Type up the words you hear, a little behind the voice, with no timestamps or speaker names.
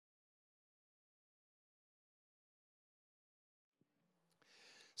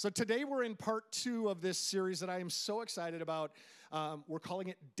So today we're in part 2 of this series that I am so excited about. We're calling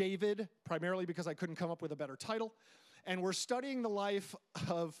it David, primarily because I couldn't come up with a better title. And we're studying the life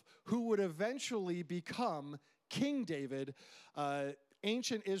of who would eventually become King David,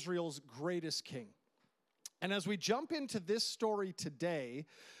 ancient Israel's greatest king. And as we jump into this story today,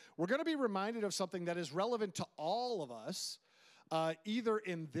 we're going to be reminded of something that is relevant to all of us, either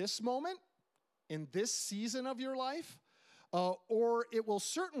in this moment, in this season of your life, or it will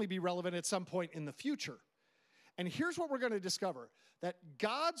certainly be relevant at some point in the future. And here's what we're going to discover, that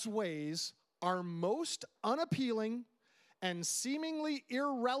God's ways are most unappealing and seemingly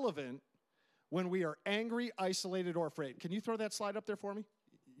irrelevant when we are angry, isolated, or afraid. Can you throw that slide up there for me?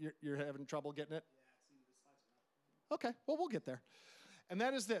 You're having trouble getting it? Yeah, see, the slides are not. Okay, well, we'll get there. And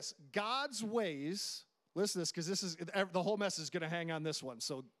that is this. God's ways, listen to this, because this is the whole message is going to hang on this one,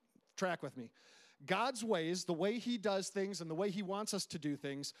 so track with me. God's ways, the way he does things and the way he wants us to do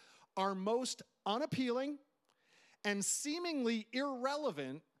things, are most unappealing and seemingly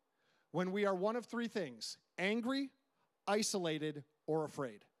irrelevant when we are one of three things: angry, isolated, or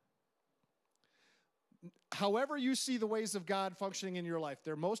afraid. However you see the ways of God functioning in your life,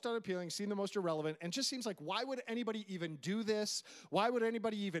 they're most unappealing, seem the most irrelevant, and just seems like, why would anybody even do this? Why would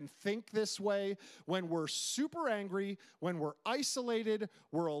anybody even think this way when we're super angry, when we're isolated,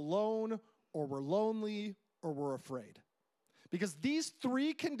 we're alone, or we're lonely, or we're afraid? Because these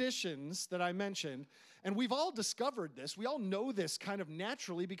three conditions that I mentioned, and we've all discovered this, we all know this kind of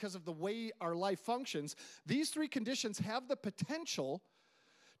naturally because of the way our life functions, these three conditions have the potential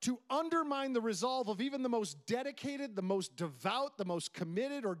to undermine the resolve of even the most dedicated, the most devout, the most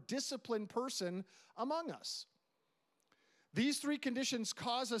committed or disciplined person among us. These three conditions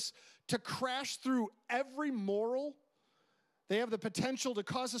cause us to crash through every moral. They have the potential to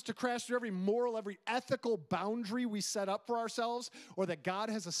cause us to crash through every moral, every ethical boundary we set up for ourselves or that God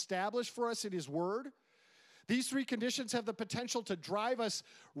has established for us in his word. These three conditions have the potential to drive us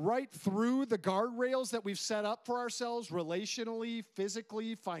right through the guardrails that we've set up for ourselves relationally,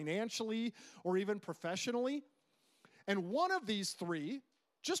 physically, financially, or even professionally. And one of these three,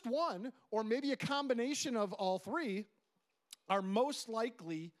 just one, or maybe a combination of all three, are most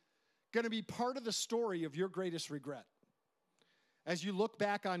likely going to be part of the story of your greatest regret as you look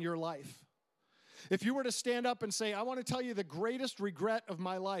back on your life. If you were to stand up and say, I want to tell you the greatest regret of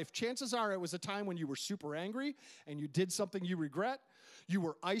my life, chances are it was a time when you were super angry and you did something you regret. You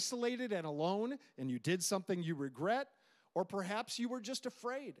were isolated and alone and you did something you regret. Or perhaps you were just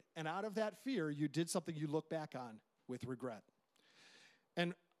afraid, and out of that fear, you did something you look back on with regret.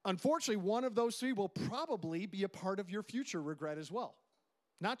 And unfortunately, one of those three will probably be a part of your future regret as well,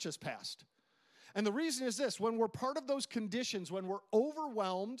 not just past. And the reason is this: when we're part of those conditions, when we're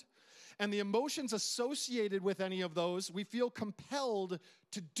overwhelmed and the emotions associated with any of those, we feel compelled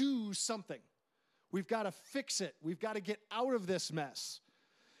to do something. We've got to fix it. We've got to get out of this mess.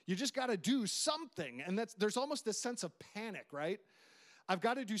 You just got to do something. And there's almost this sense of panic, right? I've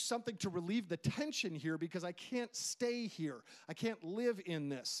got to do something to relieve the tension here because I can't stay here. I can't live in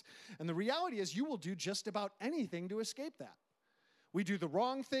this. And the reality is you will do just about anything to escape that. We do the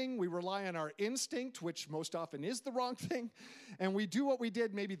wrong thing, we rely on our instinct, which most often is the wrong thing, and we do what we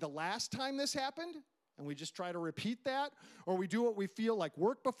did maybe the last time this happened, and we just try to repeat that, or we do what we feel like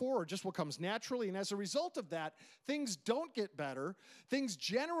worked before, or just what comes naturally, and as a result of that, things don't get better, things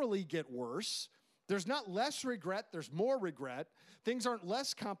generally get worse. There's not less regret, there's more regret. Things aren't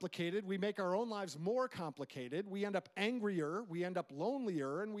less complicated, we make our own lives more complicated. We end up angrier, we end up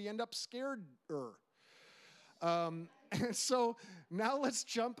lonelier, and we end up scared-er. And so now let's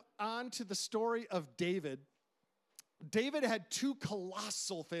jump on to the story of David. David had two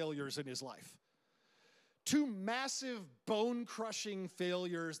colossal failures in his life. Two massive bone-crushing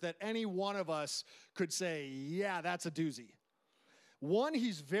failures that any one of us could say, yeah, that's a doozy. One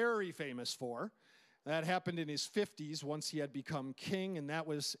he's very famous for. That happened in his 50s once he had become king, and that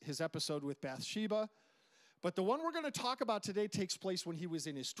was his episode with Bathsheba. But the one we're going to talk about today takes place when he was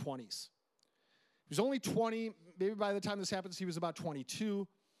in his 20s. He was only 20. Maybe by the time this happens, he was about 22.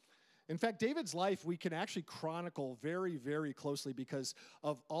 In fact, David's life we can actually chronicle very, very closely because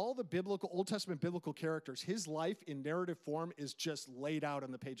of all the Old Testament biblical characters. His life in narrative form is just laid out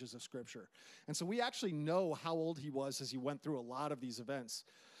on the pages of Scripture. And so we actually know how old he was as he went through a lot of these events.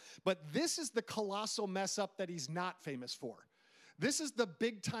 But this is the colossal mess up that he's not famous for. This is the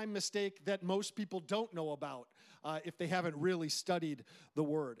big-time mistake that most people don't know about if they haven't really studied the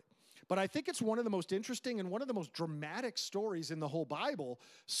Word. But I think it's one of the most interesting and one of the most dramatic stories in the whole Bible,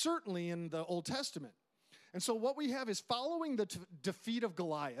 certainly in the Old Testament. And so what we have is following the defeat of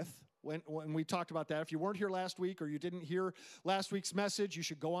Goliath, when we talked about that. If you weren't here last week or you didn't hear last week's message, you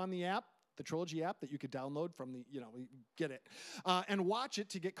should go on the app, the Trilogy app that you could download from the, get it, and watch it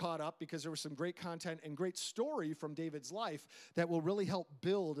to get caught up, because there was some great content and great story from David's life that will really help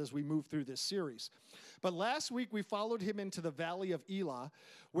build as we move through this series. But last week we followed him into the valley of Elah,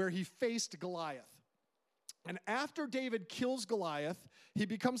 where he faced Goliath. And after David kills Goliath, he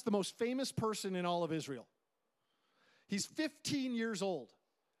becomes the most famous person in all of Israel. He's 15 years old.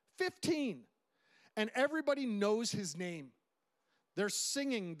 15. And everybody knows his name. They're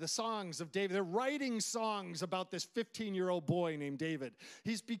singing the songs of David. They're writing songs about this 15-year-old boy named David.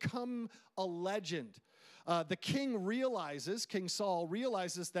 He's become a legend. The king Saul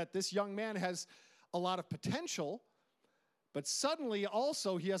realizes that this young man has a lot of potential, but suddenly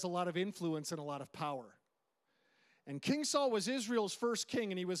also he has a lot of influence and a lot of power. And King Saul was Israel's first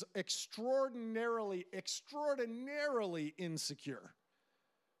king, and he was extraordinarily insecure.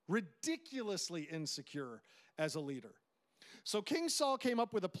 Ridiculously insecure as a leader. So King Saul came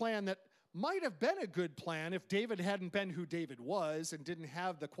up with a plan that might have been a good plan if David hadn't been who David was and didn't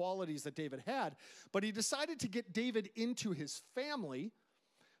have the qualities that David had. But he decided to get David into his family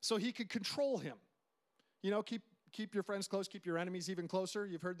so he could control him. Keep your friends close, keep your enemies even closer.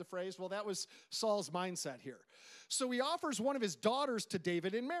 You've heard the phrase. Well, that was Saul's mindset here. So he offers one of his daughters to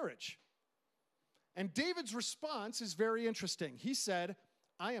David in marriage. And David's response is very interesting. He said,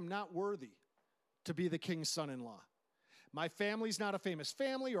 I am not worthy to be the king's son-in-law. My family's not a famous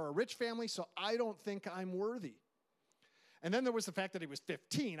family or a rich family, so I don't think I'm worthy. And then there was the fact that he was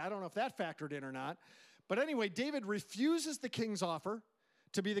 15. I don't know if that factored in or not. But anyway, David refuses the king's offer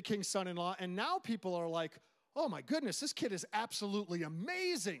to be the king's son-in-law, and now people are like, oh my goodness, this kid is absolutely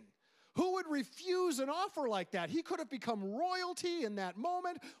amazing. Who would refuse an offer like that? He could have become royalty in that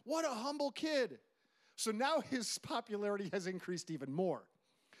moment. What a humble kid. So now his popularity has increased even more.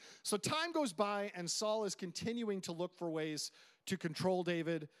 So time goes by, and Saul is continuing to look for ways to control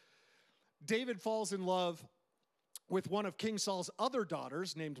David. David falls in love with one of King Saul's other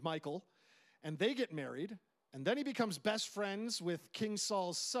daughters named Michal, and they get married. And then he becomes best friends with King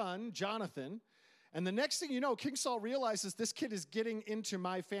Saul's son, Jonathan. And the next thing you know, King Saul realizes this kid is getting into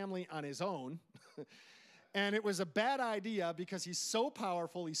my family on his own. And it was a bad idea because he's so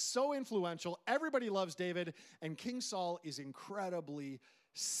powerful, he's so influential, everybody loves David, and King Saul is incredibly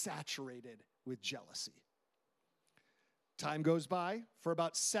saturated with jealousy. Time goes by for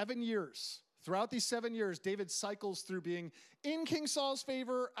about 7 years. Throughout these 7 years, David cycles through being in King Saul's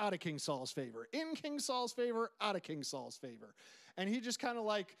favor, out of King Saul's favor, in King Saul's favor, out of King Saul's favor. And he just kind of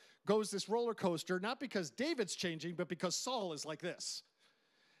like goes this roller coaster, not because David's changing, but because Saul is like this.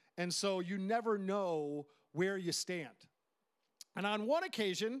 And so you never know where you stand. And on one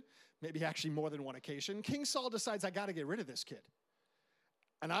occasion, maybe actually more than one occasion, King Saul decides, I got to get rid of this kid.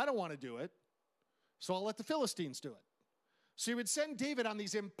 And I don't want to do it, so I'll let the Philistines do it. So he would send David on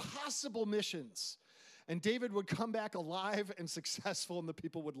these impossible missions, and David would come back alive and successful, and the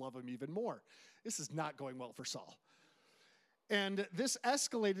people would love him even more. This is not going well for Saul. And this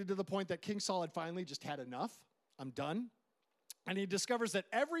escalated to the point that King Saul had finally just had enough. I'm done. And he discovers that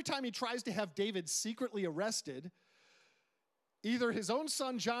every time he tries to have David secretly arrested, either his own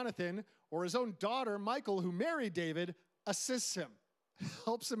son Jonathan or his own daughter Michal, who married David, assists him,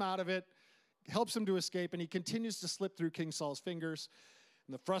 helps him out of it, helps him to escape, and he continues to slip through King Saul's fingers.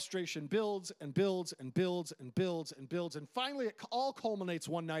 And the frustration builds and builds and builds and builds and builds, and finally it all culminates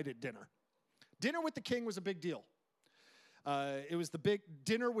one night at dinner. Dinner with the king was a big deal.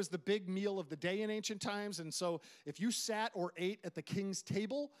 Dinner was the big meal of the day in ancient times, and so if you sat or ate at the king's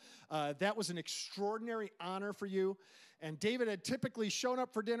table, that was an extraordinary honor for you. And David had typically shown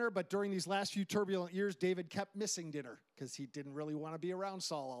up for dinner, but during these last few turbulent years, David kept missing dinner because he didn't really want to be around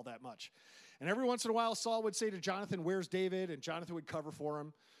Saul all that much. And every once in a while, Saul would say to Jonathan, where's David? And Jonathan would cover for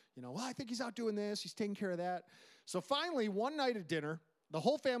him. Well, I think he's out doing this. He's taking care of that. So finally, one night at dinner, the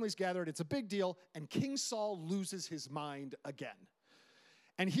whole family's gathered. It's a big deal. And King Saul loses his mind again.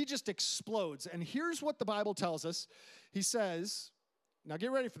 And he just explodes. And here's what the Bible tells us. He says, now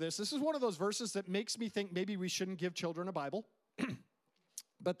get ready for this. This is one of those verses that makes me think maybe we shouldn't give children a Bible.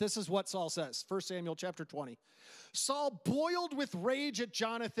 But this is what Saul says, 1 Samuel chapter 20. Saul boiled with rage at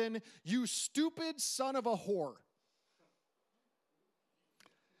Jonathan, you stupid son of a whore.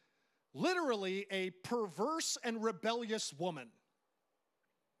 Literally a perverse and rebellious woman.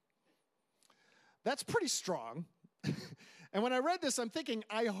 That's pretty strong. And when I read this, I'm thinking,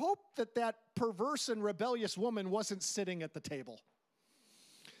 I hope that perverse and rebellious woman wasn't sitting at the table.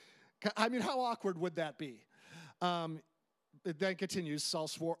 I mean, how awkward would that be? It then continues, Saul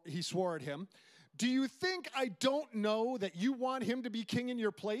swore at him. Do you think I don't know that you want him to be king in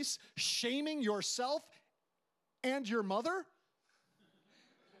your place, shaming yourself and your mother?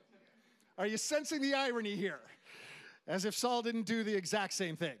 Are you sensing the irony here? As if Saul didn't do the exact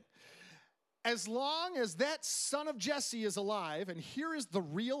same thing. As long as that son of Jesse is alive, and here is the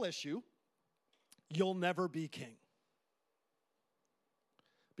real issue, you'll never be king.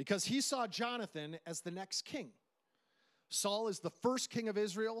 Because he saw Jonathan as the next king. Saul is the first king of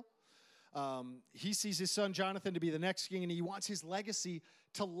Israel. He sees his son Jonathan to be the next king, and he wants his legacy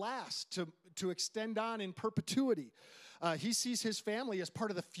to last, to extend on in perpetuity. He sees his family as part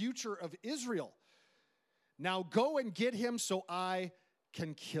of the future of Israel. Now go and get him so I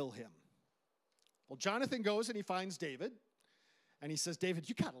can kill him. Well, Jonathan goes and he finds David, and he says, David,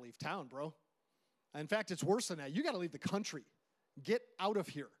 you got to leave town, bro. In fact, it's worse than that. You got to leave the country. Get out of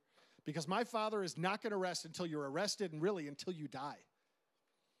here, because my father is not going to rest until you're arrested and really until you die.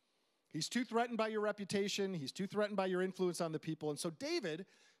 He's too threatened by your reputation. He's too threatened by your influence on the people. And so David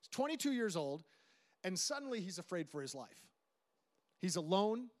is 22 years old, and suddenly he's afraid for his life. He's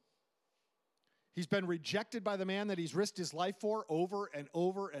alone. He's been rejected by the man that he's risked his life for over and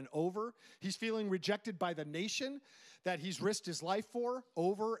over and over. He's feeling rejected by the nation that he's risked his life for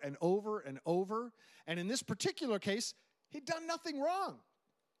over and over and over. And in this particular case, he'd done nothing wrong.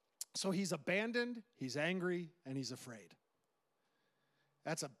 So he's abandoned, he's angry, and he's afraid.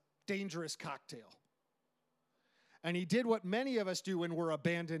 That's a dangerous cocktail. And he did what many of us do when we're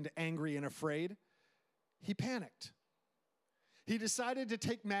abandoned, angry, and afraid. He panicked. He decided to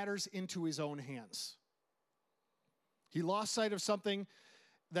take matters into his own hands. He lost sight of something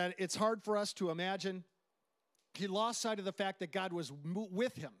that it's hard for us to imagine. He lost sight of the fact that God was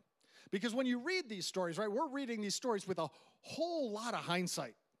with him. Because when you read these stories, right, we're reading these stories with a whole lot of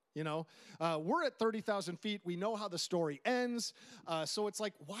hindsight. You know, we're at 30,000 feet. We know how the story ends. So it's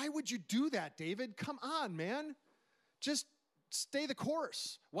like, why would you do that, David? Come on, man. Just stay the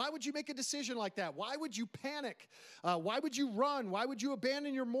course. Why would you make a decision like that? Why would you panic? Why would you run? Why would you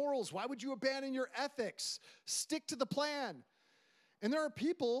abandon your morals? Why would you abandon your ethics? Stick to the plan. And there are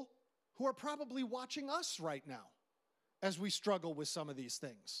people who are probably watching us right now as we struggle with some of these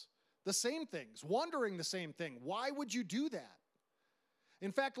things. The same things, wondering the same thing. Why would you do that?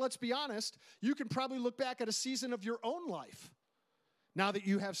 In fact, let's be honest, you can probably look back at a season of your own life. Now that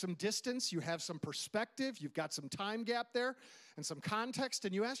you have some distance, you have some perspective, you've got some time gap there and some context,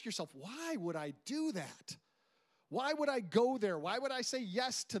 and you ask yourself, why would I do that? Why would I go there? Why would I say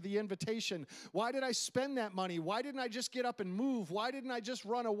yes to the invitation? Why did I spend that money? Why didn't I just get up and move? Why didn't I just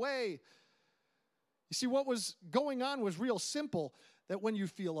run away? You see, what was going on was real simple, that when you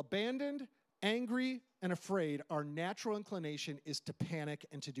feel abandoned, angry, and afraid, our natural inclination is to panic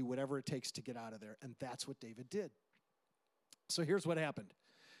and to do whatever it takes to get out of there. And that's what David did. So here's what happened.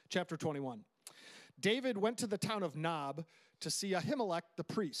 Chapter 21. David went to the town of Nob to see Ahimelech the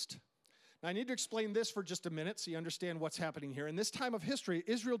priest. Now, I need to explain this for just a minute so you understand what's happening here. In this time of history,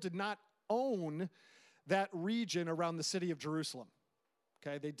 Israel did not own that region around the city of Jerusalem.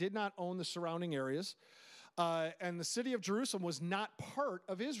 Okay, they did not own the surrounding areas. And the city of Jerusalem was not part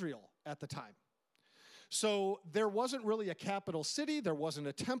of Israel at the time. So there wasn't really a capital city. There wasn't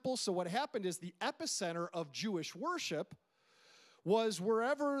a temple. So what happened is the epicenter of Jewish worship was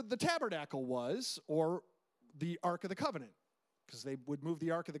wherever the tabernacle was, or the Ark of the Covenant, because they would move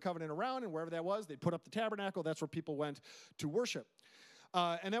the Ark of the Covenant around, and wherever that was, they'd put up the tabernacle. That's where people went to worship.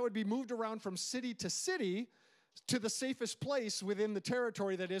 And that would be moved around from city to the safest place within the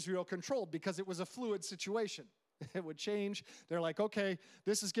territory that Israel controlled, because it was a fluid situation. It would change. They're like, okay,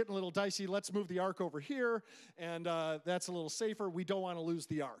 this is getting a little dicey. Let's move the ark over here, and that's a little safer. We don't want to lose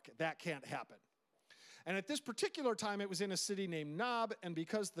the ark. That can't happen. And at this particular time, it was in a city named Nob, and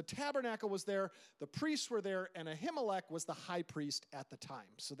because the tabernacle was there, the priests were there, and Ahimelech was the high priest at the time.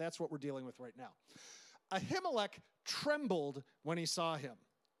 So that's what we're dealing with right now. Ahimelech trembled when he saw him.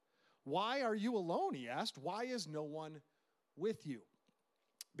 Why are you alone, he asked. Why is no one with you?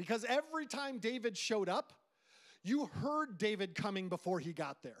 Because every time David showed up, you heard David coming before he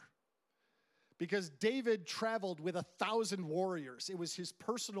got there. Because David traveled with 1,000 warriors. It was his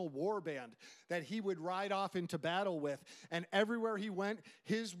personal war band that he would ride off into battle with. And everywhere he went,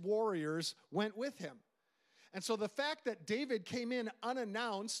 his warriors went with him. And so the fact that David came in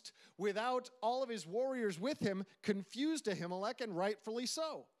unannounced without all of his warriors with him confused Ahimelech, and rightfully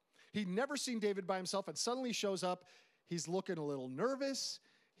so. He'd never seen David by himself, and suddenly shows up. He's looking a little nervous.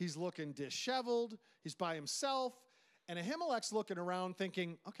 He's looking disheveled. He's by himself. And Ahimelech's looking around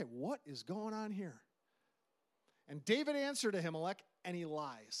thinking, okay, what is going on here? And David answered Ahimelech, and he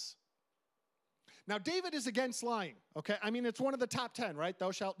lies. Now, David is against lying, okay? I mean, it's one of the top 10, right?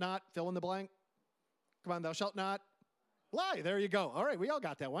 Thou shalt not, fill in the blank. Come on, thou shalt not lie. There you go. All right, we all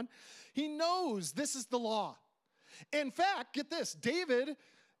got that one. He knows this is the law. In fact, get this, David,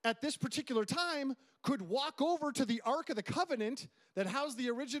 at this particular time, could walk over to the Ark of the Covenant that housed the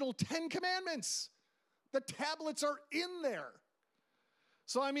original 10 Commandments. The tablets are in there.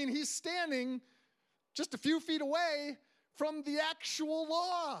 So, I mean, he's standing just a few feet away from the actual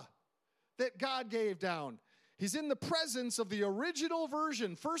law that God gave down. He's in the presence of the original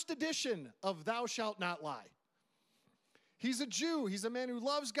version, first edition of Thou Shalt Not Lie. He's a Jew. He's a man who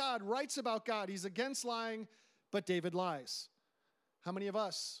loves God, writes about God. He's against lying, but David lies. How many of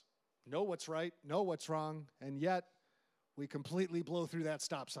us know what's right, know what's wrong, and yet we completely blow through that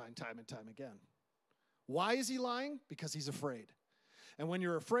stop sign time and time again? Why is he lying? Because he's afraid. And when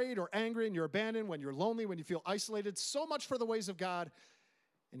you're afraid or angry and you're abandoned, when you're lonely, when you feel isolated, so much for the ways of God.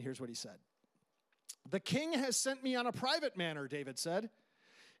 And here's what he said. The king has sent me on a private manner, David said.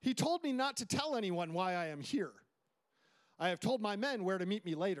 He told me not to tell anyone why I am here. I have told my men where to meet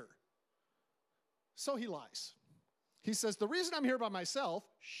me later. So he lies. He says, the reason I'm here by myself,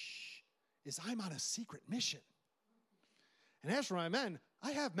 is I'm on a secret mission. And as for my men,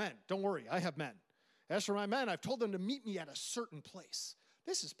 I have men. Don't worry, I have men. As for my men, I've told them to meet me at a certain place.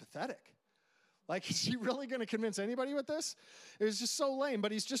 This is pathetic. Like, is he really going to convince anybody with this? It was just so lame,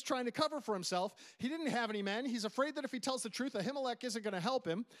 but he's just trying to cover for himself. He didn't have any men. He's afraid that if he tells the truth, Ahimelech isn't going to help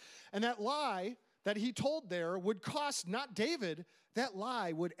him. And that lie that he told there would cost not David, that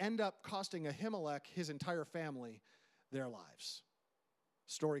lie would end up costing Ahimelech, his entire family, their lives.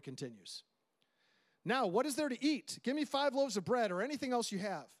 Story continues. Now, what is there to eat? Give me 5 loaves of bread or anything else you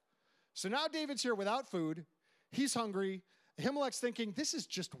have. So now David's here without food. He's hungry. Ahimelech's thinking, this is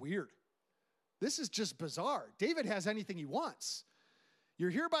just weird. This is just bizarre. David has anything he wants.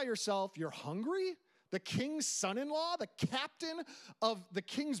 You're here by yourself. You're hungry. The king's son-in-law, the captain of the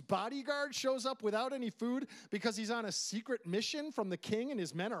king's bodyguard, shows up without any food because he's on a secret mission from the king and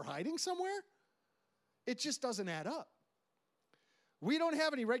his men are hiding somewhere? It just doesn't add up. We don't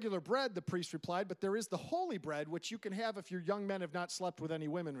have any regular bread, the priest replied, but there is the holy bread, which you can have if your young men have not slept with any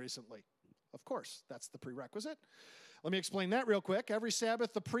women recently. Of course, that's the prerequisite. Let me explain that real quick. Every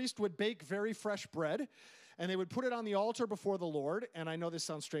Sabbath, the priest would bake very fresh bread, and they would put it on the altar before the Lord. And I know this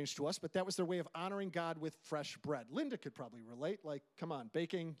sounds strange to us, but that was their way of honoring God with fresh bread. Linda could probably relate. Like, come on,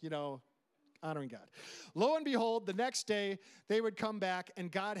 baking, honoring God. Lo and behold, the next day, they would come back,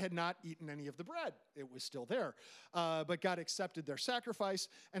 and God had not eaten any of the bread. It was still there. But God accepted their sacrifice,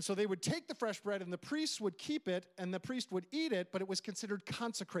 and so they would take the fresh bread, and the priests would keep it, and the priest would eat it, but it was considered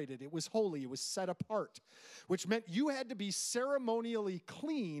consecrated. It was holy. It was set apart, which meant you had to be ceremonially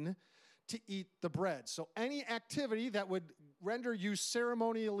clean to eat the bread. So any activity that would render you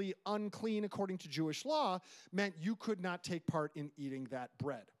ceremonially unclean according to Jewish law meant you could not take part in eating that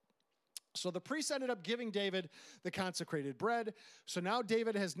bread. So the priest ended up giving David the consecrated bread. So now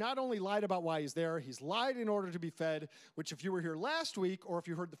David has not only lied about why he's there, he's lied in order to be fed, which if you were here last week or if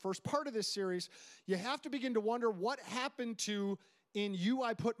you heard the first part of this series, you have to begin to wonder what happened to "In you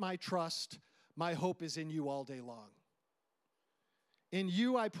I put my trust, my hope is in you all day long." In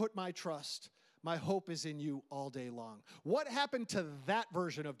you I put my trust, my hope is in you all day long. What happened to that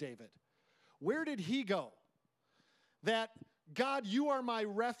version of David? Where did he go? That God, you are my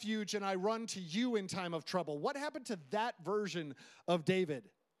refuge, and I run to you in time of trouble. What happened to that version of David?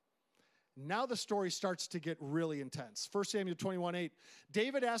 Now the story starts to get really intense. 1 Samuel 21:8.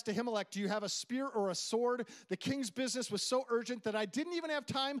 David asked Ahimelech, do you have a spear or a sword? The king's business was so urgent that I didn't even have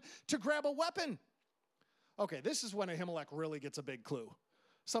time to grab a weapon. Okay, this is when Ahimelech really gets a big clue.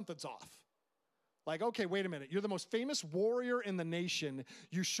 Something's off. Like, okay, wait a minute. You're the most famous warrior in the nation.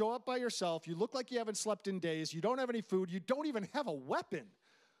 You show up by yourself. You look like you haven't slept in days. You don't have any food. You don't even have a weapon.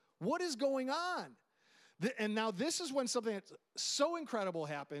 What is going on? And now this is when something that's so incredible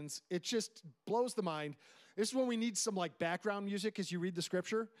happens. It just blows the mind. This is when we need some background music as you read the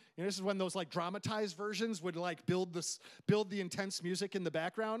scripture. And this is when those dramatized versions would build the intense music in the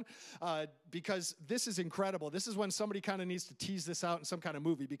background because this is incredible. This is when somebody kind of needs to tease this out in some kind of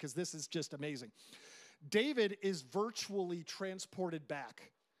movie because this is just amazing. David is virtually transported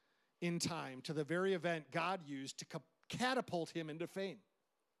back in time to the very event God used to catapult him into fame.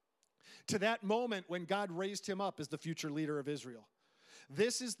 To that moment when God raised him up as the future leader of Israel.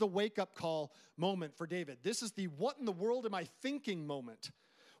 This is the wake-up call moment for David. This is the what in the world am I thinking moment.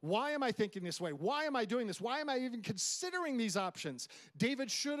 Why am I thinking this way? Why am I doing this? Why am I even considering these options? David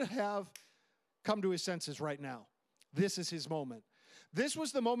should have come to his senses right now. This is his moment. This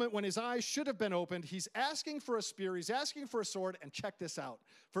was the moment when his eyes should have been opened. He's asking for a spear. He's asking for a sword. And check this out.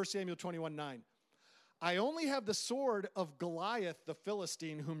 1 Samuel 21:9. I only have the sword of Goliath the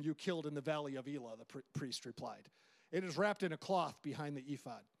Philistine, whom you killed in the valley of Elah, the priest replied. It is wrapped in a cloth behind the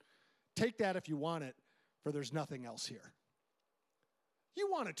ephod. Take that if you want it, for there's nothing else here. You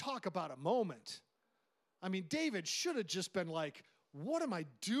want to talk about a moment. I mean, David should have just been like, what am I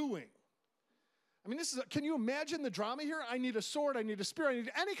doing? I mean, can you imagine the drama here? I need a sword, I need a spear, I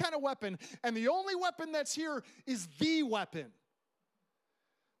need any kind of weapon, and the only weapon that's here is the weapon.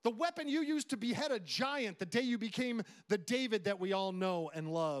 The weapon you used to behead a giant the day you became the David that we all know and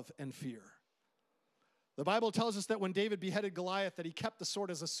love and fear. The Bible tells us that when David beheaded Goliath, that he kept the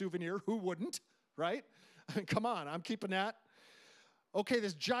sword as a souvenir. Who wouldn't, right? I mean, come on, I'm keeping that. Okay,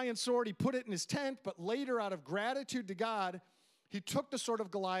 this giant sword, he put it in his tent, but later, out of gratitude to God, he took the sword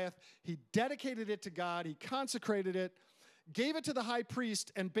of Goliath, he dedicated it to God, he consecrated it, gave it to the high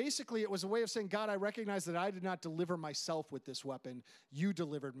priest, and basically it was a way of saying, God, I recognize that I did not deliver myself with this weapon. You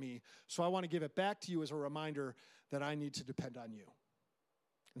delivered me. So I want to give it back to you as a reminder that I need to depend on you.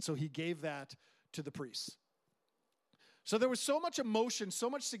 And so he gave that to the priests. So there was so much emotion, so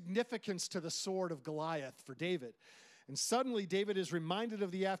much significance to the sword of Goliath for David. And suddenly David is reminded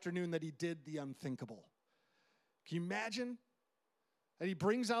of the afternoon that he did the unthinkable. Can you imagine? And he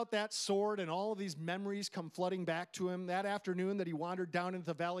brings out that sword and all of these memories come flooding back to him. That afternoon that he wandered down into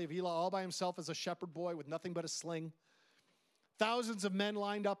the valley of Elah all by himself as a shepherd boy with nothing but a sling. Thousands of men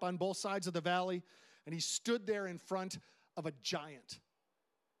lined up on both sides of the valley, and he stood there in front of a giant.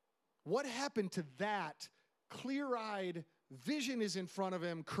 What happened to that clear-eyed vision is in front of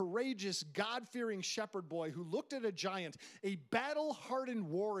him, courageous, God-fearing shepherd boy who looked at a giant, a battle-hardened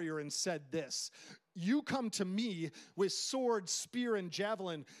warrior, and said this, you come to me with sword, spear, and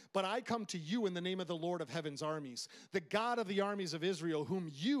javelin, but I come to you in the name of the Lord of heaven's armies, the God of the armies of Israel, whom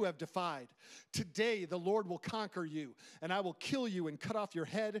you have defied. Today the Lord will conquer you, and I will kill you and cut off your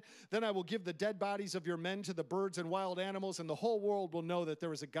head. Then I will give the dead bodies of your men to the birds and wild animals, and the whole world will know that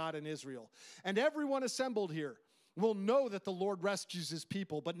there is a God in Israel. And everyone assembled here will know that the Lord rescues his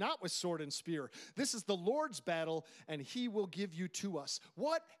people, but not with sword and spear. This is the Lord's battle, and he will give you to us.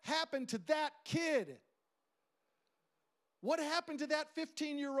 What happened to that kid? What happened to that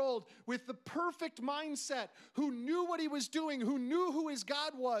 15-year-old with the perfect mindset, who knew what he was doing, who knew who his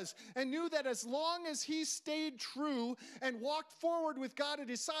God was, and knew that as long as he stayed true and walked forward with God at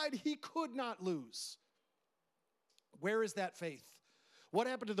his side, he could not lose? Where is that faith? What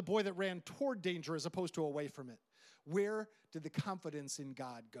happened to the boy that ran toward danger as opposed to away from it? Where did the confidence in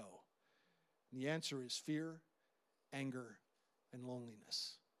God go? And the answer is fear, anger, and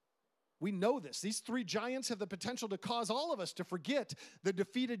loneliness. We know this. These three giants have the potential to cause all of us to forget the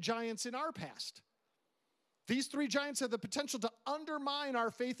defeated giants in our past. These three giants have the potential to undermine our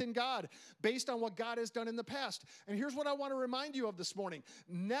faith in God based on what God has done in the past. And here's what I want to remind you of this morning.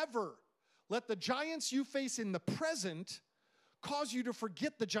 Never let the giants you face in the present cause you to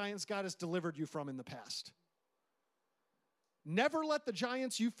forget the giants God has delivered you from in the past. Never let the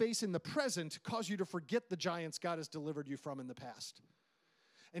giants you face in the present cause you to forget the giants God has delivered you from in the past.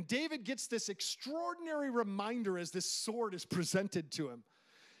 And David gets this extraordinary reminder as this sword is presented to him.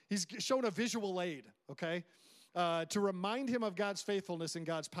 He's shown a visual aid, okay, to remind him of God's faithfulness and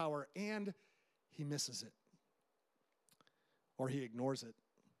God's power, and he misses it, or he ignores it.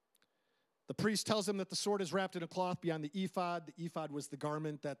 The priest tells him that the sword is wrapped in a cloth beyond the ephod. The ephod was the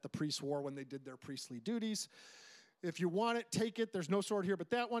garment that the priests wore when they did their priestly duties. If you want it, take it. There's no sword here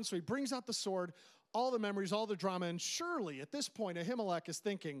but that one. So he brings out the sword, all the memories, all the drama. And surely at this point, Ahimelech is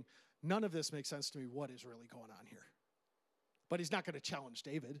thinking, none of this makes sense to me. What is really going on here? But he's not going to challenge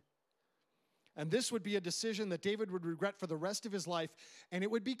David. And this would be a decision that David would regret for the rest of his life. And it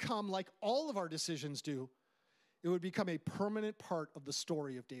would become, like all of our decisions do, it would become a permanent part of the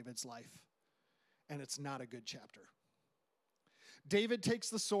story of David's life. And it's not a good chapter. David takes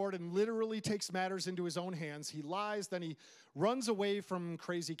the sword and literally takes matters into his own hands. He lies, then he runs away from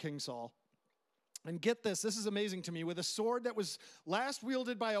crazy King Saul. And get this is amazing to me. With a sword that was last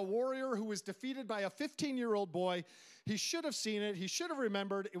wielded by a warrior who was defeated by a 15-year-old boy, he should have seen it. He should have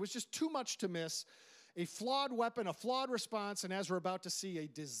remembered. It was just too much to miss. A flawed weapon, a flawed response, and as we're about to see, a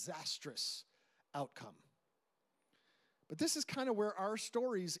disastrous outcome. But this is kind of where our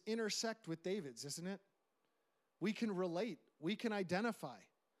stories intersect with David's, isn't it? We can relate. We can identify.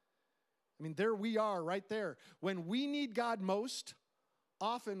 I mean, there we are right there. When we need God most,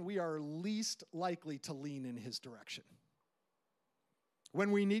 often we are least likely to lean in his direction.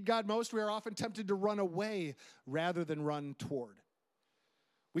 When we need God most, we are often tempted to run away rather than run toward.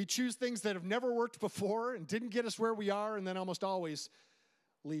 We choose things that have never worked before and didn't get us where we are, and then almost always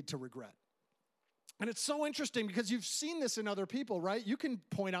lead to regret. And it's so interesting because you've seen this in other people, right? You can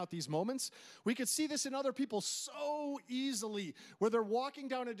point out these moments. We could see this in other people so easily, where they're walking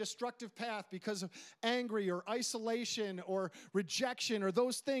down a destructive path because of angry or isolation or rejection or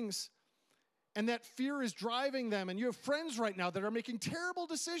those things. And that fear is driving them. And you have friends right now that are making terrible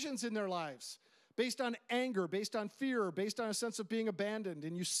decisions in their lives based on anger, based on fear, based on a sense of being abandoned.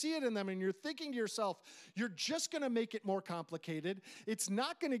 And you see it in them, and you're thinking to yourself, you're just going to make it more complicated. It's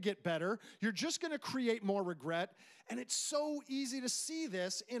not going to get better. You're just going to create more regret. And it's so easy to see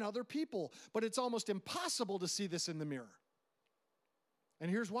this in other people, but it's almost impossible to see this in the mirror.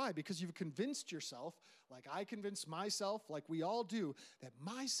 And here's why: because you've convinced yourself, like I convinced myself, like we all do, that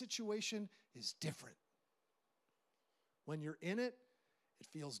my situation is different. When you're in it, it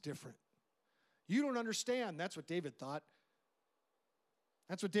feels different. You don't understand. That's what David thought.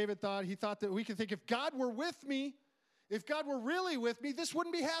 That's what David thought. He thought that we could think, if God were with me, if God were really with me, this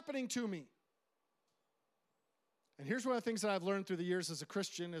wouldn't be happening to me. And here's one of the things that I've learned through the years as a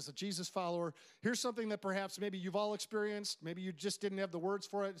Christian, as a Jesus follower. Here's something that perhaps maybe you've all experienced. Maybe you just didn't have the words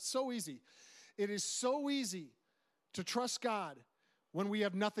for it. It's so easy. It is so easy to trust God when we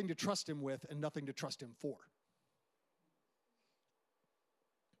have nothing to trust him with and nothing to trust him for.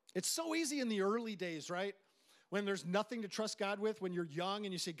 It's so easy in the early days, right? When there's nothing to trust God with, when you're young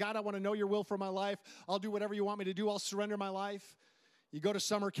and you say, God, I want to know your will for my life. I'll do whatever you want me to do. I'll surrender my life. You go to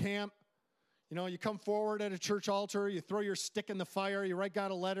summer camp. You know, you come forward at a church altar. You throw your stick in the fire. You write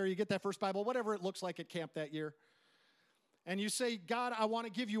God a letter. You get that first Bible, whatever it looks like at camp that year. And you say, God, I want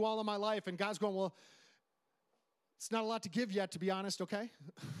to give you all of my life. And God's going, well, it's not a lot to give yet, to be honest, okay?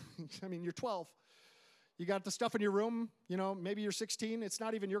 I mean, you're 12. You got the stuff in your room, you know, maybe you're 16. It's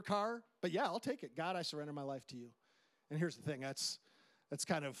not even your car. But yeah, I'll take it. God, I surrender my life to you. And here's the thing. That's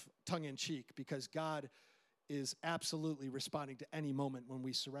kind of tongue-in-cheek, because God is absolutely responding to any moment when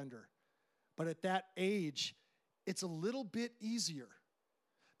we surrender. But at that age, it's a little bit easier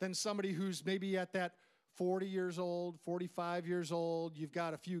than somebody who's maybe at that 40 years old, 45 years old, you've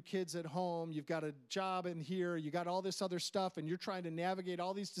got a few kids at home, you've got a job in here, you got all this other stuff, and you're trying to navigate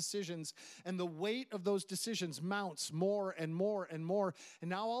all these decisions, and the weight of those decisions mounts more and more and more, and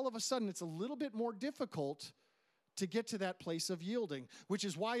now all of a sudden it's a little bit more difficult to get to that place of yielding, which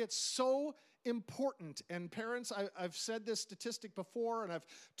is why it's so important. And parents, I've said this statistic before, and I've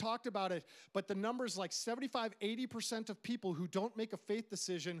talked about it, but the number's like 75-80% of people who don't make a faith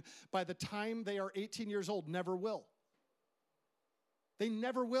decision by the time they are 18 years old never will. They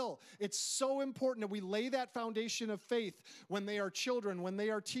never will. It's so important that we lay that foundation of faith when they are children, when they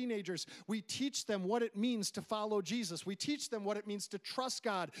are teenagers. We teach them what it means to follow Jesus. We teach them what it means to trust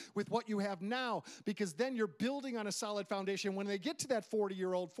God with what you have now, because then you're building on a solid foundation. When they get to that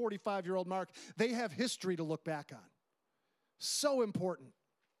 40-year-old, 45-year-old mark, they have history to look back on. So important.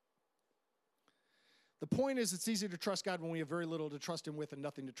 The point is, it's easy to trust God when we have very little to trust him with and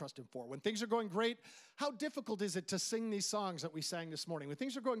nothing to trust him for. When things are going great, how difficult is it to sing these songs that we sang this morning? When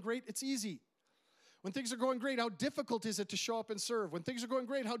things are going great, it's easy. When things are going great, how difficult is it to show up and serve? When things are going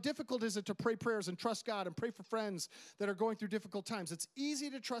great, how difficult is it to pray prayers and trust God and pray for friends that are going through difficult times? It's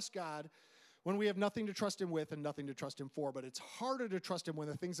easy to trust God when we have nothing to trust him with and nothing to trust him for, but it's harder to trust him when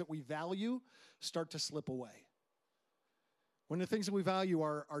the things that we value start to slip away. When the things that we value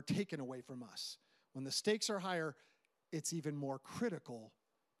are taken away from us. When the stakes are higher, it's even more critical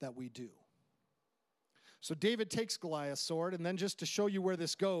that we do. So David takes Goliath's sword, and then just to show you where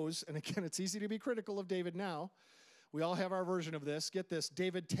this goes, and again, it's easy to be critical of David now. We all have our version of this. Get this.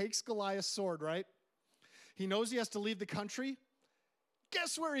 David takes Goliath's sword, right? He knows he has to leave the country.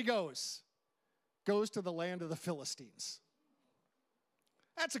 Guess where he goes? Goes to the land of the Philistines.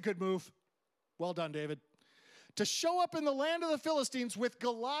 That's a good move. Well done, David. To show up in the land of the Philistines with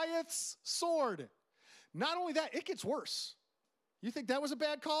Goliath's sword. Not only that, it gets worse. You think that was a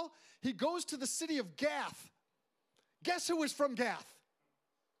bad call? He goes to the city of Gath. Guess who is from Gath?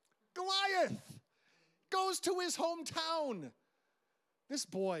 Goliath. Goes to his hometown. This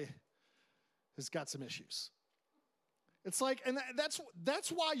boy has got some issues. It's like, and that's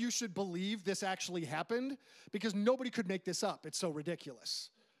why you should believe this actually happened, because nobody could make this up. It's so ridiculous.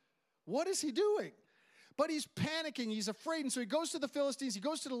 What is he doing? But he's panicking, he's afraid, and so he goes to the Philistines, he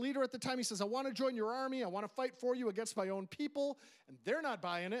goes to the leader at the time, he says, I want to join your army, I want to fight for you against my own people, and they're not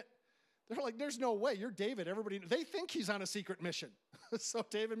buying it. They're like, there's no way, you're David, they think he's on a secret mission. So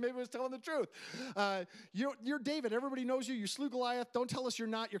David maybe was telling the truth. You're David, everybody knows you, you slew Goliath, don't tell us you're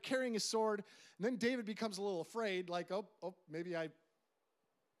not, you're carrying his sword. And then David becomes a little afraid, like, oh, maybe I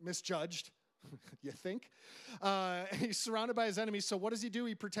misjudged. You think? He's surrounded by his enemies, so what does he do?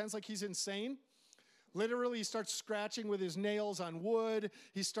 He pretends like he's insane. Literally, he starts scratching with his nails on wood.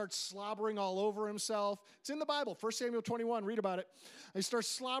 He starts slobbering all over himself. It's in the Bible, 1 Samuel 21, read about it. He starts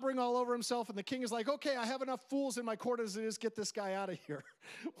slobbering all over himself, and the king is like, okay, I have enough fools in my court as it is, get this guy out of here.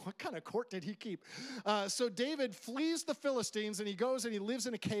 What kind of court did he keep? So David flees the Philistines, and he goes and he lives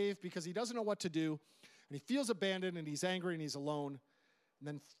in a cave because he doesn't know what to do, and he feels abandoned, and he's angry, and he's alone. And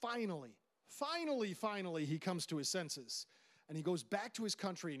then finally, he comes to his senses. And he goes back to his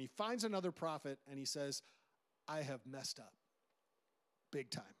country and he finds another prophet and he says, I have messed up big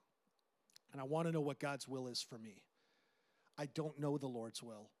time. And I want to know what God's will is for me. I don't know the Lord's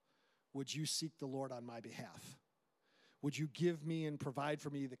will. Would you seek the Lord on my behalf? Would you give me and provide for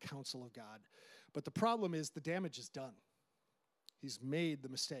me the counsel of God? But the problem is the damage is done. He's made the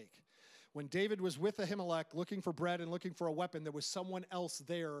mistake. When David was with Ahimelech looking for bread and looking for a weapon, there was someone else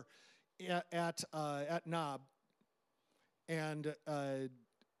there at Nob. And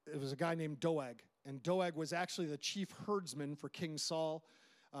it was a guy named Doeg. And Doeg was actually the chief herdsman for King Saul.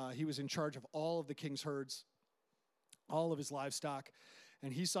 He was in charge of all of the king's herds, all of his livestock.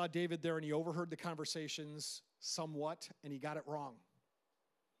 And he saw David there, and he overheard the conversations somewhat, and he got it wrong.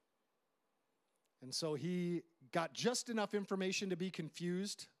 And so he got just enough information to be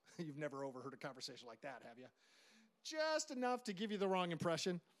confused. You've never overheard a conversation like that, have you? Just enough to give you the wrong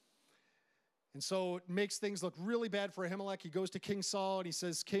impression. And so it makes things look really bad for Ahimelech. He goes to King Saul and he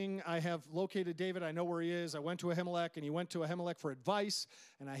says, King, I have located David. I know where he is. I went to Ahimelech, and he went to Ahimelech for advice.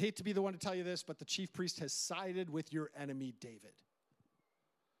 And I hate to be the one to tell you this, but the chief priest has sided with your enemy, David.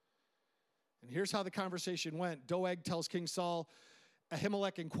 And here's how the conversation went. Doeg tells King Saul,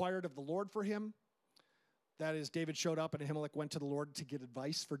 Ahimelech inquired of the Lord for him. That is, David showed up and Ahimelech went to the Lord to get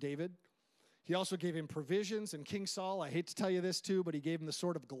advice for David. He also gave him provisions, and King Saul, I hate to tell you this too, but he gave him the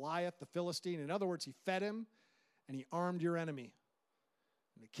sword of Goliath, the Philistine. In other words, he fed him, and he armed your enemy.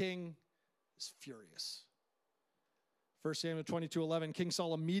 And the king is furious. 1 Samuel 22:11, King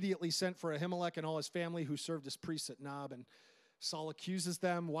Saul immediately sent for Ahimelech and all his family who served as priests at Nob, and Saul accuses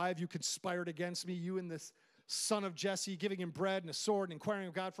them, why have you conspired against me, you and this son of Jesse, giving him bread and a sword and inquiring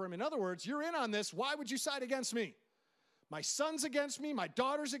of God for him? In other words, you're in on this. Why would you side against me? My son's against me, my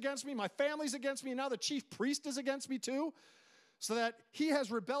daughter's against me, my family's against me, and now the chief priest is against me too, so that he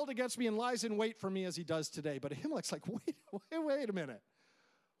has rebelled against me and lies in wait for me as he does today. But Ahimelech's like, wait a minute.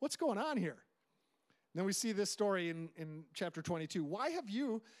 What's going on here? And then we see this story in chapter 22. Why have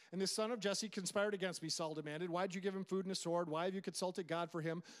you and this son of Jesse conspired against me, Saul demanded. Why did you give him food and a sword? Why have you consulted God for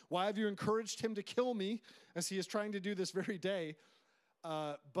him? Why have you encouraged him to kill me, as he is trying to do this very day?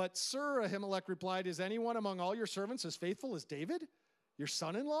 But sir, Ahimelech replied, is anyone among all your servants as faithful as David, your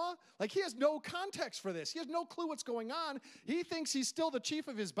son-in-law? Like, he has no context for this. He has no clue what's going on. He thinks he's still the chief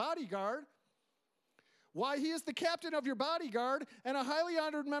of his bodyguard. Why, he is the captain of your bodyguard and a highly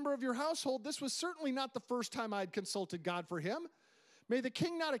honored member of your household. This was certainly not the first time I'd consulted God for him. May the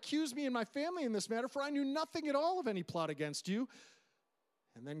king not accuse me and my family in this matter, for I knew nothing at all of any plot against you.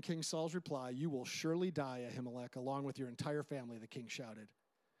 And then King Saul's reply, you will surely die, Ahimelech, along with your entire family, the king shouted.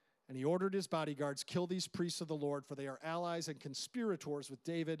 And he ordered his bodyguards, kill these priests of the Lord, for they are allies and conspirators with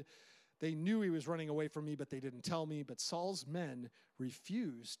David. They knew he was running away from me, but they didn't tell me. But Saul's men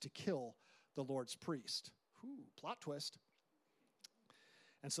refused to kill the Lord's priest. Ooh, plot twist.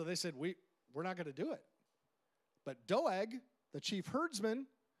 And so they said, we're not going to do it. But Doeg, the chief herdsman,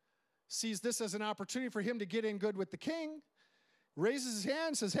 sees this as an opportunity for him to get in good with the king, raises his hand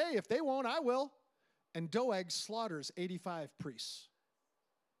and says, hey, if they won't, I will. And Doeg slaughters 85 priests.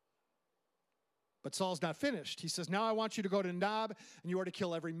 But Saul's not finished. He says, now I want you to go to Nob, and you are to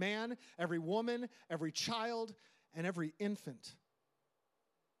kill every man, every woman, every child, and every infant.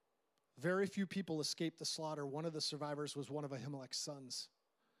 Very few people escaped the slaughter. One of the survivors was one of Ahimelech's sons.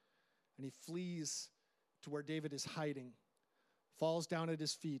 And he flees to where David is hiding, falls down at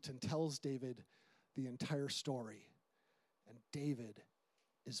his feet, and tells David the entire story. And David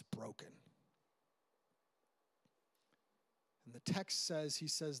is broken. And the text says, he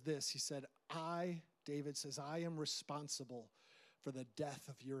says this, he said, David says, I am responsible for the death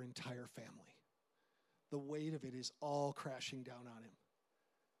of your entire family. The weight of it is all crashing down on him.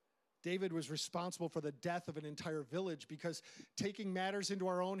 David was responsible for the death of an entire village, because taking matters into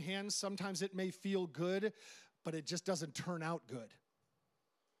our own hands, sometimes it may feel good, but it just doesn't turn out good.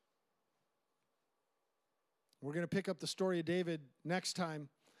 We're going to pick up the story of David next time,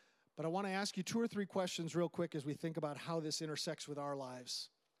 but I want to ask you 2 or 3 questions real quick as we think about how this intersects with our lives,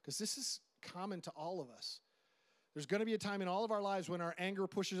 because this is common to all of us. There's going to be a time in all of our lives when our anger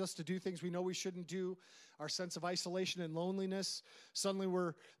pushes us to do things we know we shouldn't do, our sense of isolation and loneliness. Suddenly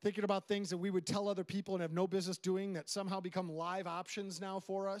we're thinking about things that we would tell other people and have no business doing that somehow become live options now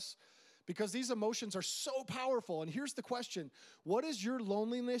for us. because these emotions are so powerful. And here's the question. What is your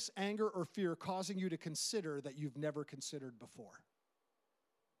loneliness, anger, or fear causing you to consider that you've never considered before?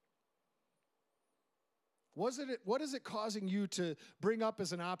 What is it causing you to bring up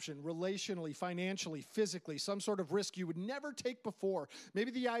as an option, relationally, financially, physically, some sort of risk you would never take before?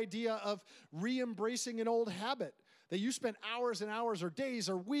 Maybe the idea of re-embracing an old habit that you spent hours and hours or days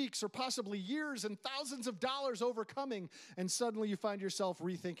or weeks or possibly years and thousands of dollars overcoming, and suddenly you find yourself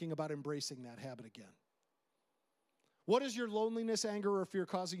rethinking about embracing that habit again. What is your loneliness, anger, or fear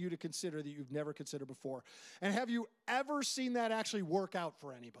causing you to consider that you've never considered before? And have you ever seen that actually work out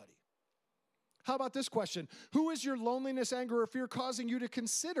for anybody? How about this question? Who is your loneliness, anger, or fear causing you to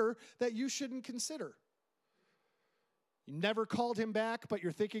consider that you shouldn't consider? You never called him back, but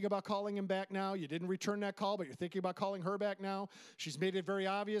you're thinking about calling him back now. You didn't return that call, but you're thinking about calling her back now. She's made it very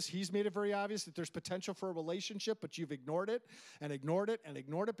obvious. He's made it very obvious that there's potential for a relationship, but you've ignored it and ignored it and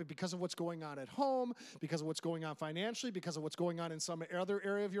ignored it. But because of what's going on at home, because of what's going on financially, because of what's going on in some other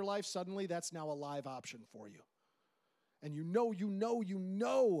area of your life, suddenly that's now a live option for you. And you know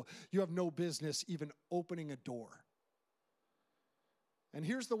you have no business even opening a door. And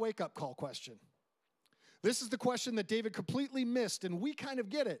here's the wake-up call question. This is the question that David completely missed, and we kind of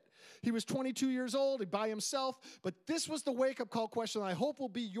get it. He was 22 years old by himself, but this was the wake-up call question I hope will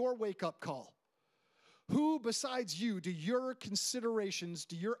be your wake-up call. Who besides you do your considerations,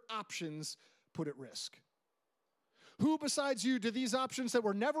 do your options put at risk? Who besides you do these options that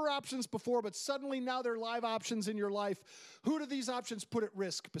were never options before, but suddenly now they're live options in your life? Who do these options put at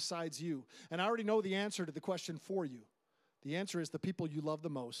risk besides you? And I already know the answer to the question for you. The answer is the people you love the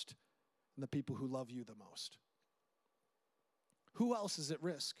most and the people who love you the most. Who else is at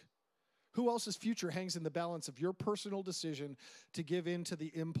risk? Who else's future hangs in the balance of your personal decision to give in to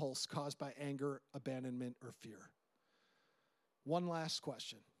the impulse caused by anger, abandonment, or fear? One last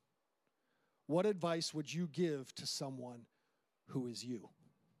question. What advice would you give to someone who is you?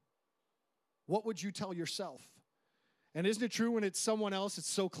 What would you tell yourself? And isn't it true when it's someone else, it's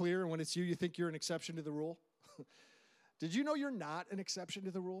so clear, and when it's you, you think you're an exception to the rule? Did you know you're not an exception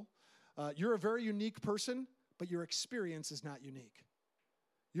to the rule? You're a very unique person, but your experience is not unique.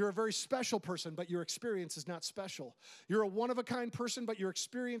 You're a very special person, but your experience is not special. You're a one-of-a-kind person, but your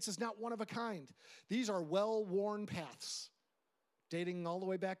experience is not one of a kind. These are well-worn paths, dating all the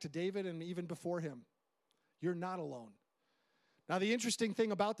way back to David and even before him. You're not alone. Now, the interesting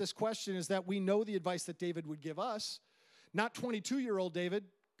thing about this question is that we know the advice that David would give us. Not 22-year-old David,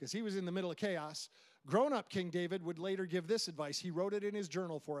 because he was in the middle of chaos. Grown-up King David would later give this advice. He wrote it in his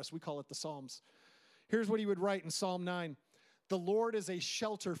journal for us. We call it the Psalms. Here's what he would write in Psalm 9. The Lord is a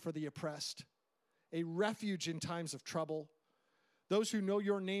shelter for the oppressed, a refuge in times of trouble. Those who know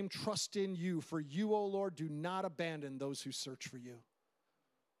your name trust in you, for you, O Lord, do not abandon those who search for you.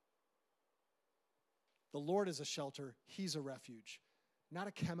 The Lord is a shelter. He's a refuge. Not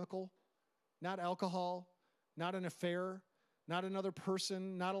a chemical, not alcohol, not an affair, not another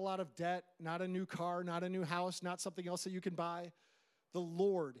person, not a lot of debt, not a new car, not a new house, not something else that you can buy. The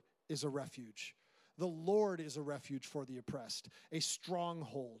Lord is a refuge. The Lord is a refuge for the oppressed, a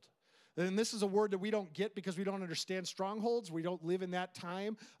stronghold. And this is a word that we don't get because we don't understand strongholds. We don't live in that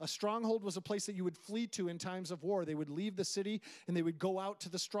time. A stronghold was a place that you would flee to in times of war. They would leave the city and they would go out to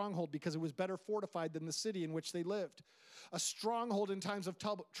the stronghold because it was better fortified than the city in which they lived. A stronghold in times of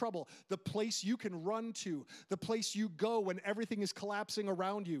trouble, the place you can run to, the place you go when everything is collapsing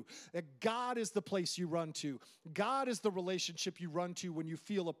around you. That God is the place you run to. God is the relationship you run to when you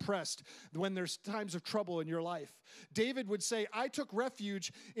feel oppressed, when there's times of trouble in your life. David would say, I took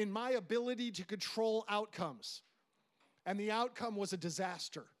refuge in my ability to control outcomes. And the outcome was a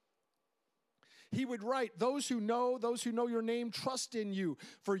disaster. He would write, those who know your name trust in you.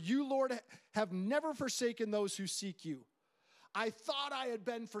 For you, Lord, have never forsaken those who seek you. I thought I had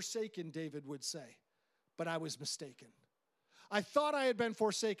been forsaken, David would say, but I was mistaken. I thought I had been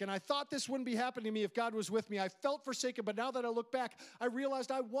forsaken. I thought this wouldn't be happening to me if God was with me. I felt forsaken, but now that I look back, I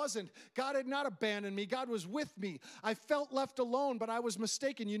realized I wasn't. God had not abandoned me. God was with me. I felt left alone, but I was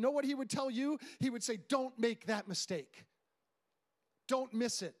mistaken. You know what he would tell you? He would say, don't make that mistake. Don't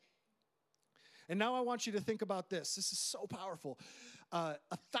miss it. And now I want you to think about this. This is so powerful.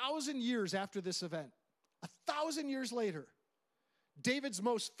 1,000 years after this event, 1,000 years later, David's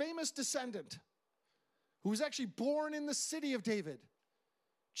most famous descendant, who was actually born in the city of David,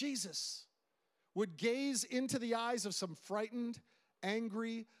 Jesus, would gaze into the eyes of some frightened,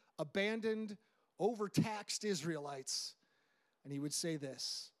 angry, abandoned, overtaxed Israelites, and he would say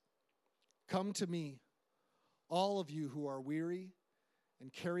this, come to me, all of you who are weary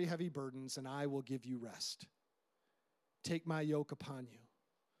and carry heavy burdens, and I will give you rest. Take my yoke upon you.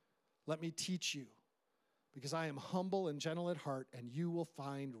 Let me teach you, because I am humble and gentle at heart, and you will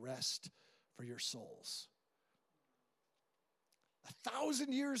find rest for your souls.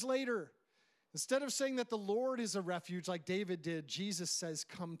 1,000 years later, instead of saying that the Lord is a refuge like David did, Jesus says,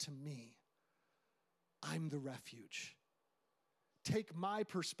 come to me. I'm the refuge. Take my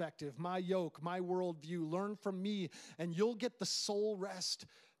perspective, my yoke, my worldview, learn from me, and you'll get the soul rest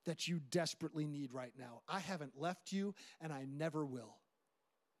that you desperately need right now. I haven't left you, and I never will.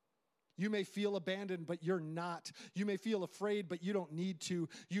 You may feel abandoned, but you're not. You may feel afraid, but you don't need to.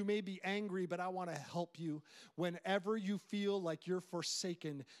 You may be angry, but I want to help you. Whenever you feel like you're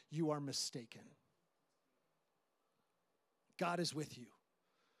forsaken, you are mistaken. God is with you.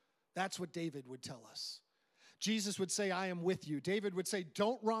 That's what David would tell us. Jesus would say, I am with you. David would say,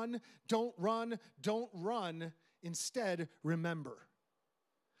 don't run, don't run, don't run. Instead, remember.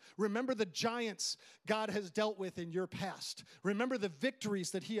 Remember the giants God has dealt with in your past. Remember the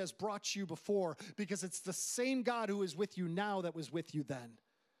victories that he has brought you before, because it's the same God who is with you now that was with you then.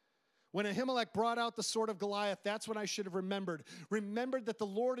 When Ahimelech brought out the sword of Goliath, that's when I should have remembered. Remembered that the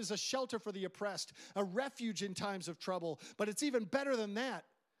Lord is a shelter for the oppressed, a refuge in times of trouble. But it's even better than that.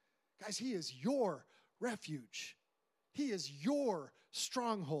 Guys, he is your refuge. He is your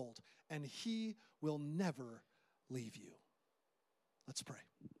stronghold, and he will never leave you. Let's pray.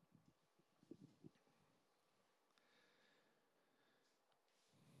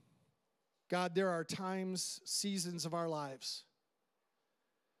 God, there are times, seasons of our lives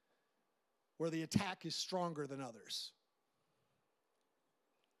where the attack is stronger than others,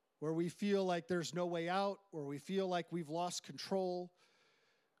 where we feel like there's no way out, where we feel like we've lost control,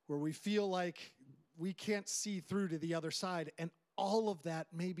 where we feel like we can't see through to the other side, and all of that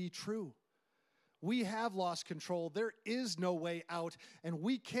may be true. We have lost control. There is no way out, and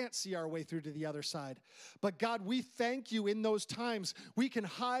we can't see our way through to the other side. But God, we thank you in those times. We can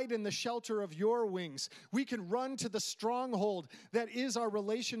hide in the shelter of your wings. We can run to the stronghold that is our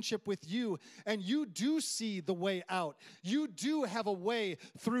relationship with you, and you do see the way out. You do have a way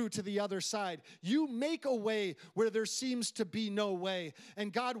through to the other side. You make a way where there seems to be no way.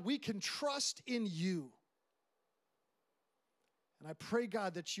 And God, we can trust in you. And I pray,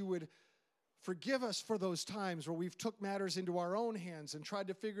 God, that you would forgive us for those times where we've took matters into our own hands and tried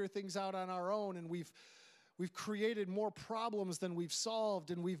to figure things out on our own, and we've created more problems than we've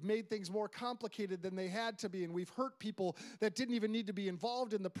solved, and we've made things more complicated than they had to be, and we've hurt people that didn't even need to be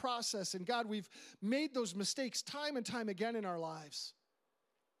involved in the process. And God, we've made those mistakes time and time again in our lives.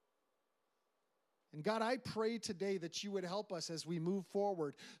 And God, I pray today that you would help us as we move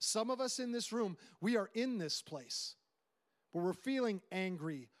forward. Some of us in this room, we are in this place where we're feeling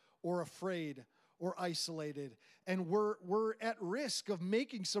angry or afraid or isolated, and we're at risk of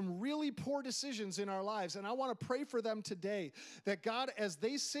making some really poor decisions in our lives. And I want to pray for them today, that God, as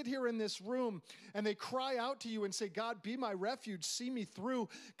they sit here in this room and they cry out to you and say, God, be my refuge, see me through,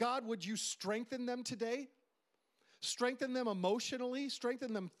 God, would you strengthen them today? Strengthen them emotionally,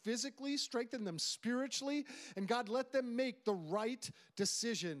 strengthen them physically, strengthen them spiritually, and God, let them make the right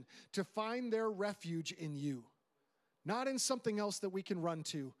decision to find their refuge in you. Not in something else that we can run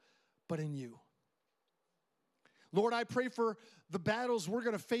to, but in you. Lord, I pray for the battles we're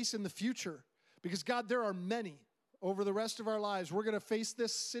going to face in the future, because God, there are many over the rest of our lives. We're going to face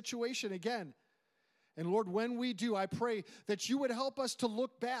this situation again. And Lord, when we do, I pray that you would help us to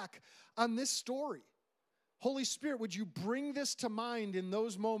look back on this story. Holy Spirit, would you bring this to mind in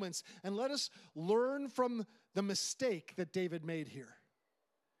those moments, and let us learn from the mistake that David made here.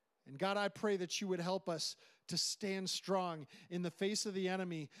 And God, I pray that you would help us to stand strong in the face of the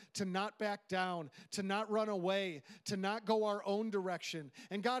enemy, to not back down, to not run away, to not go our own direction.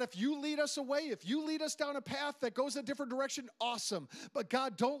 And God, if you lead us away, if you lead us down a path that goes a different direction, awesome. But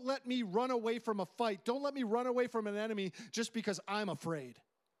God, don't let me run away from a fight. Don't let me run away from an enemy just because I'm afraid.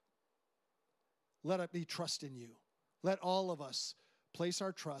 Let it be trust in you. Let all of us place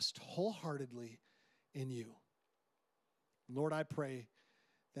our trust wholeheartedly in you. Lord, I pray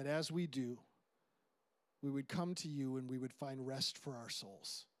that as we do, we would come to you and we would find rest for our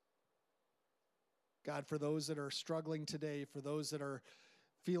souls. God, for those that are struggling today, for those that are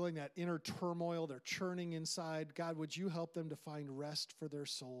feeling that inner turmoil, they're churning inside, God, would you help them to find rest for their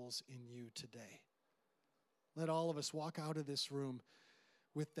souls in you today? Let all of us walk out of this room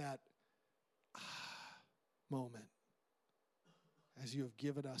with that moment as you have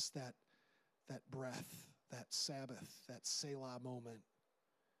given us that breath, that Sabbath, that Selah moment,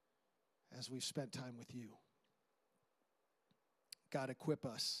 as we've spent time with you. God, equip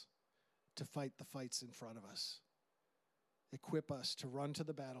us to fight the fights in front of us. Equip us to run to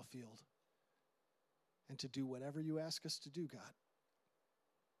the battlefield and to do whatever you ask us to do, God.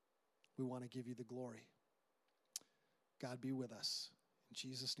 We want to give you the glory. God be with us. In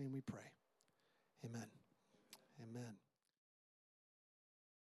Jesus' name we pray. Amen. Amen.